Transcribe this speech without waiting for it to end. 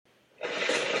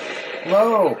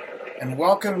Hello, and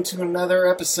welcome to another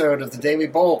episode of the Daily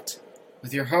Bolt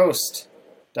with your host,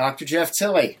 Dr. Jeff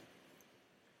Tilley.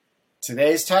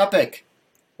 Today's topic,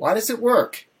 why does it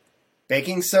work?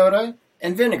 Baking soda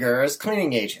and vinegar as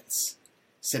cleaning agents.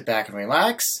 Sit back and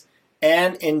relax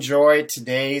and enjoy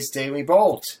today's Daily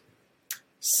Bolt.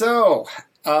 So,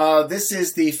 this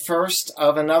is the first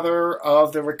of another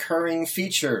of the recurring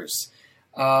features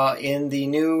in the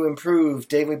new improved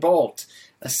Daily Bolt,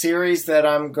 a series that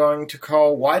I'm going to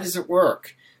call Why Does It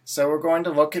Work? So we're going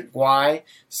to look at why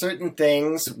certain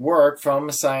things work from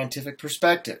a scientific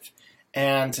perspective.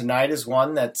 And tonight is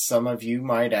one that some of you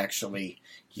might actually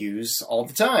use all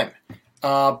the time.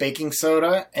 Baking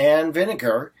soda and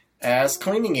vinegar as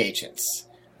cleaning agents,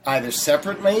 either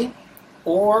separately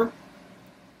or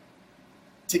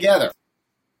together.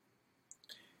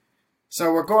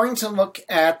 So we're going to look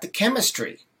at the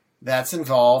chemistry that's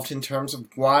involved in terms of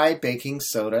why baking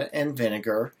soda and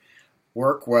vinegar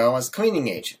work well as cleaning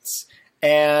agents.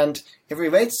 And it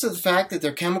relates to the fact that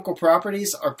their chemical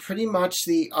properties are pretty much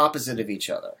the opposite of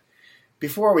each other.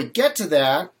 Before we get to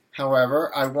that,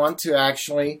 however, I want to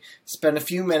actually spend a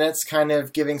few minutes kind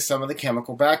of giving some of the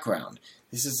chemical background.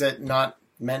 This is not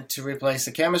meant to replace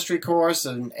a chemistry course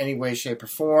in any way, shape, or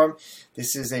form.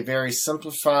 This is a very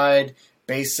simplified,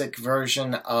 basic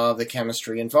version of the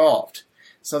chemistry involved.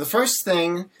 So the first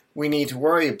thing we need to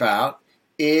worry about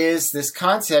is this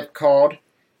concept called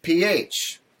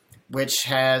pH, which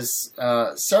has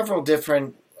several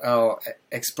different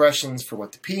expressions for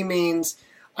what the P means.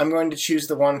 I'm going to choose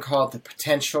the one called the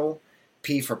potential,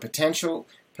 P for potential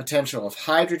of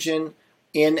hydrogen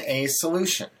in a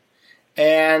solution.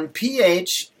 And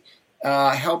pH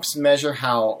helps measure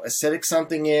how acidic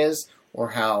something is or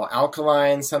how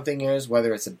alkaline something is,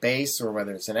 whether it's a base or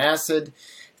whether it's an acid,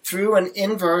 through an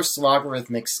inverse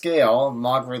logarithmic scale,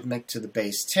 logarithmic to the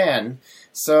base 10.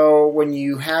 So when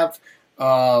you have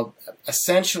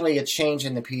essentially a change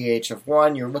in the pH of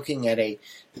 1, you're looking at a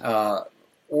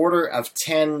order of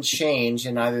 10 change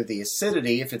in either the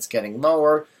acidity, if it's getting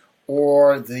lower,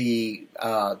 or the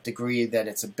degree that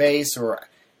it's a base, or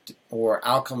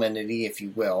alkalinity, if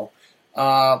you will,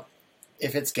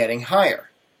 if it's getting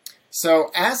higher. So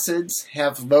acids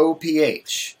have low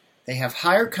pH. They have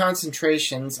higher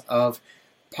concentrations of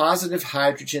positive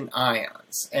hydrogen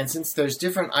ions. And since there's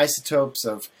different isotopes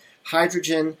of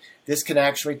hydrogen, this can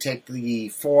actually take the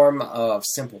form of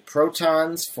simple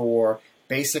protons for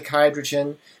basic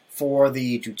hydrogen. For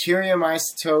the deuterium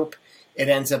isotope, it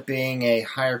ends up being a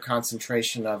higher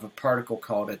concentration of a particle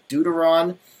called a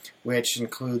deuteron, which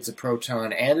includes a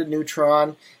proton and a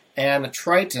neutron, and a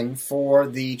triton for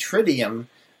the tritium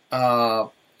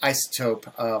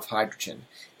isotope of hydrogen.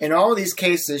 In all of these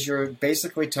cases, you're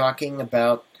basically talking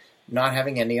about not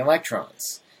having any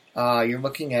electrons. You're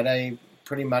looking at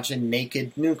pretty much a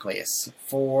naked nucleus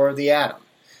for the atom,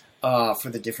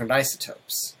 for the different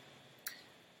isotopes.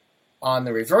 On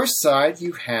the reverse side,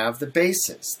 you have the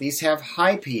bases. These have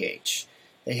high pH.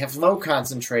 They have low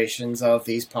concentrations of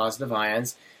these positive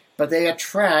ions, but they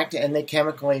attract and they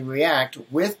chemically react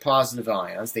with positive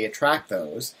ions. They attract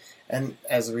those, and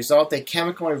as a result, they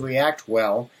chemically react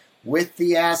well with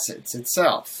the acids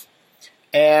itself.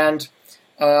 And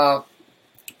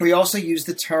we also use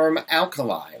the term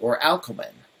alkali or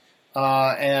alkaline.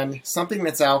 And something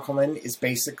that's alkaline is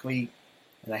basically,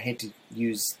 and I hate to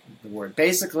use the word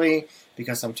basically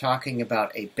because I'm talking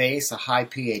about a base, a high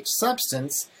pH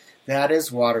substance that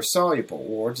is water soluble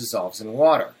or dissolves in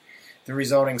water. The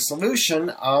resulting solution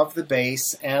of the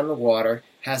base and the water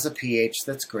has a pH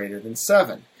that's greater than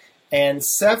 7. And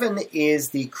 7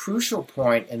 is the crucial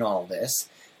point in all this.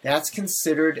 That's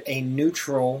considered a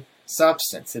neutral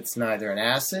substance. It's neither an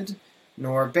acid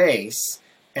nor a base,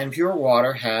 and pure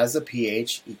water has a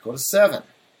pH equal to 7.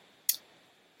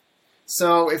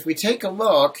 So if we take a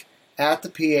look at the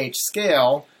pH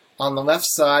scale, on the left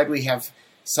side we have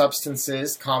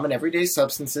substances, common everyday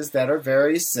substances that are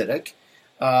very acidic.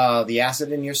 The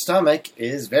acid in your stomach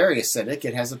is very acidic.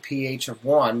 It has a pH of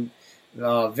 1,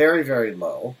 very, very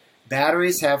low.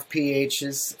 Batteries have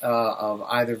pHs of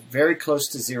either very close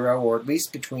to 0 or at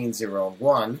least between 0 and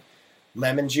 1.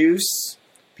 Lemon juice,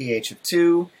 pH of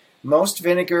 2. Most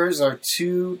vinegars are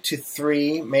 2 to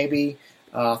 3, maybe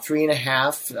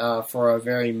 3.5 for a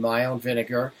very mild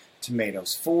vinegar.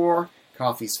 Tomatoes 4,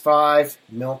 coffee's 5,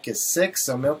 milk is 6,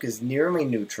 so milk is nearly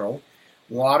neutral.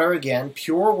 Water, again,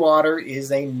 pure water is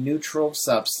a neutral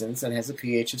substance and has a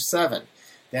pH of 7.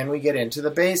 Then we get into the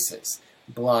bases.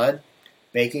 Blood,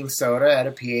 baking soda at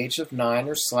a pH of 9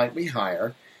 or slightly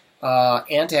higher,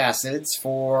 antacids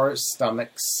for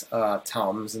stomachs,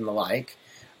 Tums, and the like,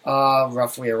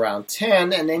 roughly around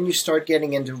 10, and then you start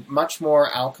getting into much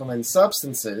more alkaline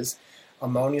substances,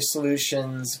 ammonia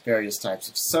solutions, various types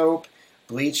of soap.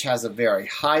 Bleach has a very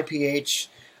high pH,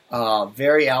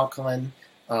 very alkaline,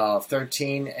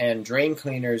 13, and drain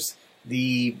cleaners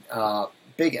the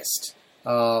biggest,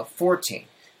 14.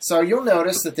 So you'll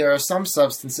notice that there are some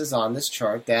substances on this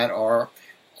chart that are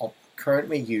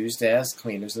currently used as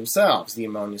cleaners themselves. The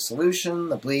ammonia solution,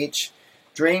 the bleach,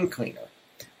 drain cleaner.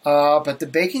 But the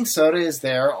baking soda is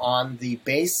there on the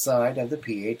base side of the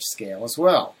pH scale as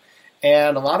well.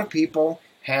 And a lot of people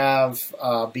have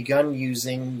begun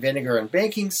using vinegar and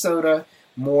baking soda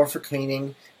more for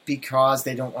cleaning because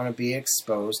they don't want to be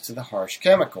exposed to the harsh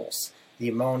chemicals, the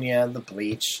ammonia, the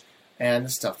bleach, and the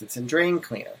stuff that's in drain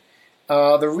cleaner.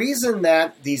 The reason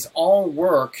that these all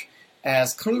work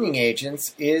as cleaning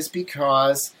agents is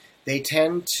because they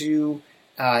tend to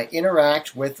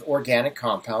interact with organic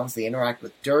compounds. They interact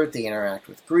with dirt, they interact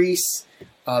with grease,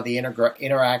 they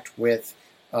interact with,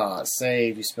 say,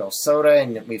 if you spill soda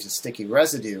and it leaves a sticky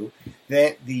residue,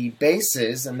 the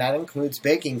bases, and that includes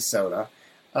baking soda,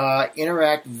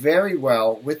 interact very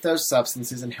well with those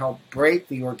substances and help break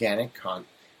the organic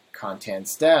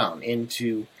contents down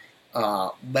into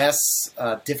less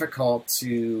difficult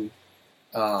to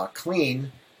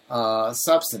clean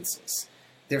substances.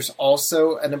 There's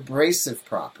also an abrasive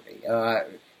property.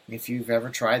 If you've ever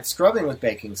tried scrubbing with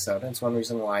baking soda, it's one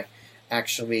reason why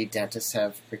actually dentists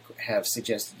have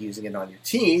suggested using it on your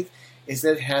teeth, is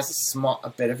that it has a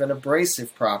bit of an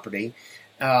abrasive property,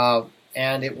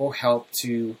 and it will help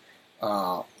to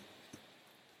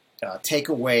take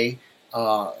away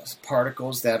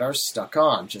particles that are stuck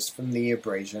on just from the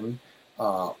abrasion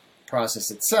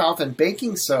process itself. And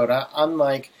baking soda,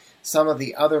 unlike some of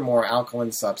the other more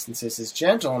alkaline substances, is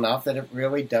gentle enough that it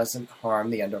really doesn't harm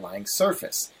the underlying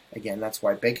surface. Again, that's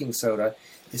why baking soda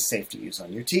is safe to use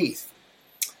on your teeth.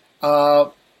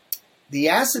 The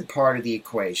acid part of the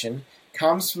equation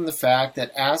comes from the fact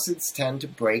that acids tend to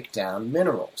break down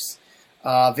minerals.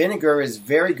 Vinegar is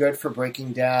very good for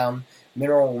breaking down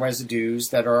mineral residues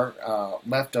that are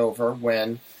left over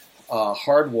when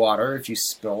hard water, if you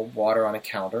spill water on a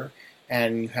counter,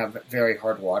 and you have very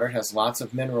hard water, it has lots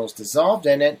of minerals dissolved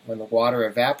in it. When the water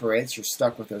evaporates, you're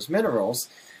stuck with those minerals.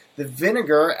 The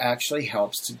vinegar actually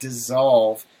helps to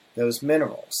dissolve those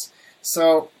minerals.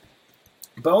 So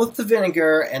both the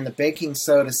vinegar and the baking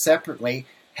soda separately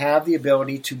have the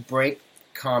ability to break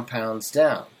compounds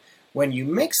down. When you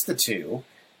mix the two,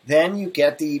 then you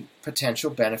get the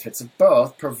potential benefits of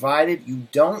both, provided you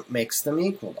don't mix them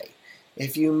equally.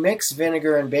 If you mix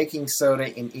vinegar and baking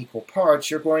soda in equal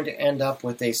parts, you're going to end up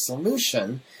with a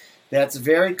solution that's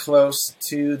very close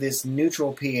to this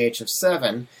neutral pH of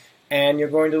 7, and you're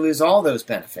going to lose all those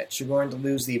benefits. You're going to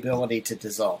lose the ability to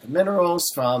dissolve the minerals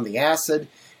from the acid,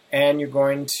 and you're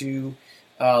going to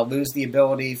lose the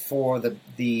ability for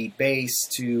the base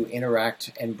to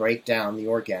interact and break down the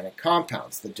organic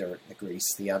compounds, the dirt, the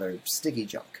grease, the other sticky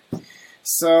junk.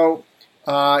 So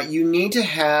you need to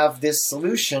have this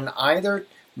solution either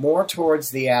more towards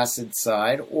the acid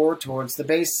side or towards the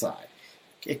base side.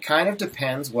 It kind of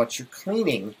depends what your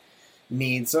cleaning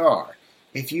needs are.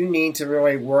 If you need to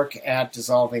really work at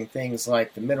dissolving things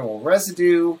like the mineral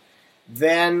residue,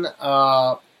 then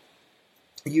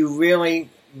you really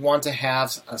want to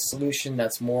have a solution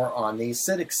that's more on the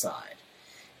acidic side.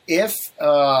 If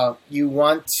you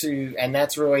want to, and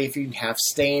that's really if you have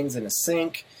stains in a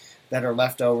sink that are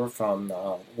left over from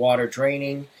water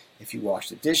draining, if you wash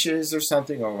the dishes or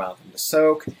something or allow them to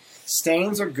soak,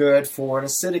 stains are good for an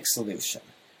acidic solution.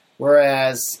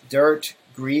 Whereas dirt,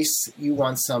 grease, you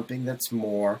want something that's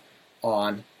more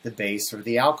on the base or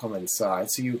the alkaline side,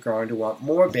 so you're going to want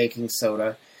more baking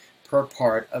soda per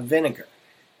part of vinegar.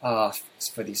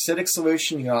 For the acidic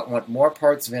solution, you want more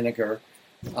parts vinegar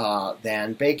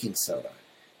than baking soda.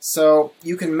 So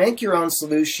you can make your own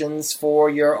solutions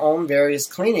for your own various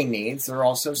cleaning needs. There are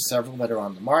also several that are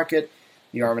on the market.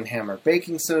 The Arm & Hammer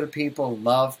baking soda people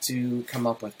love to come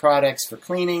up with products for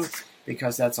cleaning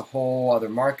because that's a whole other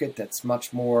market that's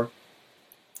much more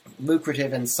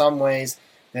lucrative in some ways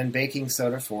than baking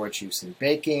soda for its use in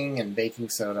baking, and baking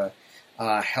soda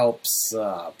helps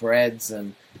breads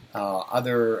and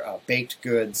other baked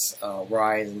goods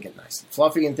rise and get nice and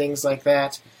fluffy and things like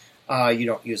that. You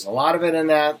don't use a lot of it in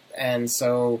that, and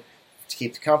so to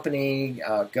keep the company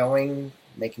going,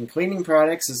 making cleaning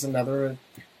products is another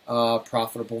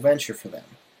profitable venture for them.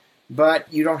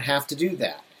 But you don't have to do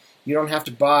that. You don't have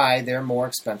to buy their more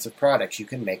expensive products. You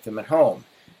can make them at home,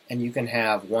 and you can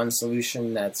have one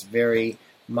solution that's very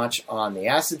much on the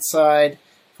acid side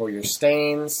for your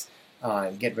stains,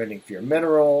 and get rid of your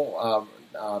mineral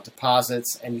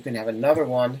deposits. And you can have another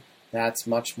one that's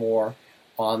much more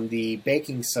on the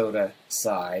baking soda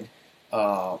side,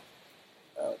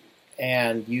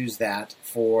 and use that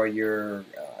for your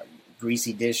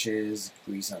greasy dishes,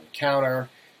 grease on the counter,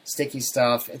 sticky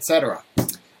stuff, etc.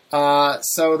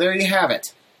 So there you have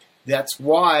it. That's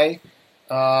why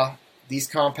these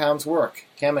compounds work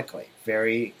chemically.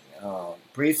 Very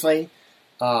briefly,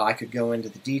 I could go into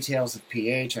the details of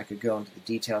pH, I could go into the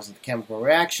details of the chemical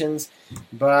reactions,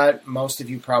 but most of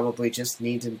you probably just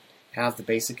need to have the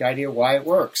basic idea why it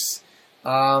works.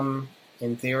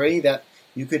 In theory, that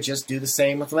you could just do the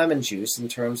same with lemon juice in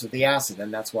terms of the acid,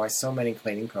 and that's why so many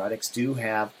cleaning products do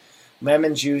have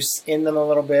lemon juice in them a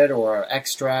little bit, or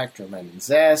extract, or lemon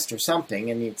zest, or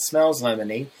something, and it smells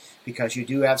lemony because you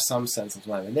do have some sense of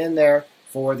lemon in there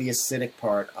for the acidic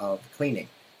part of cleaning.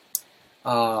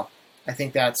 I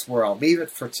think that's where I'll leave it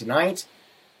for tonight.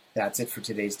 That's it for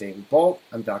today's Daily Bolt.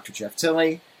 I'm Dr. Jeff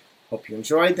Tilley. Hope you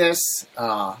enjoyed this.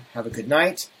 Have a good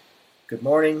night, good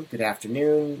morning, good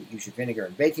afternoon. Use your vinegar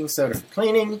and baking soda for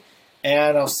cleaning,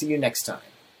 and I'll see you next time.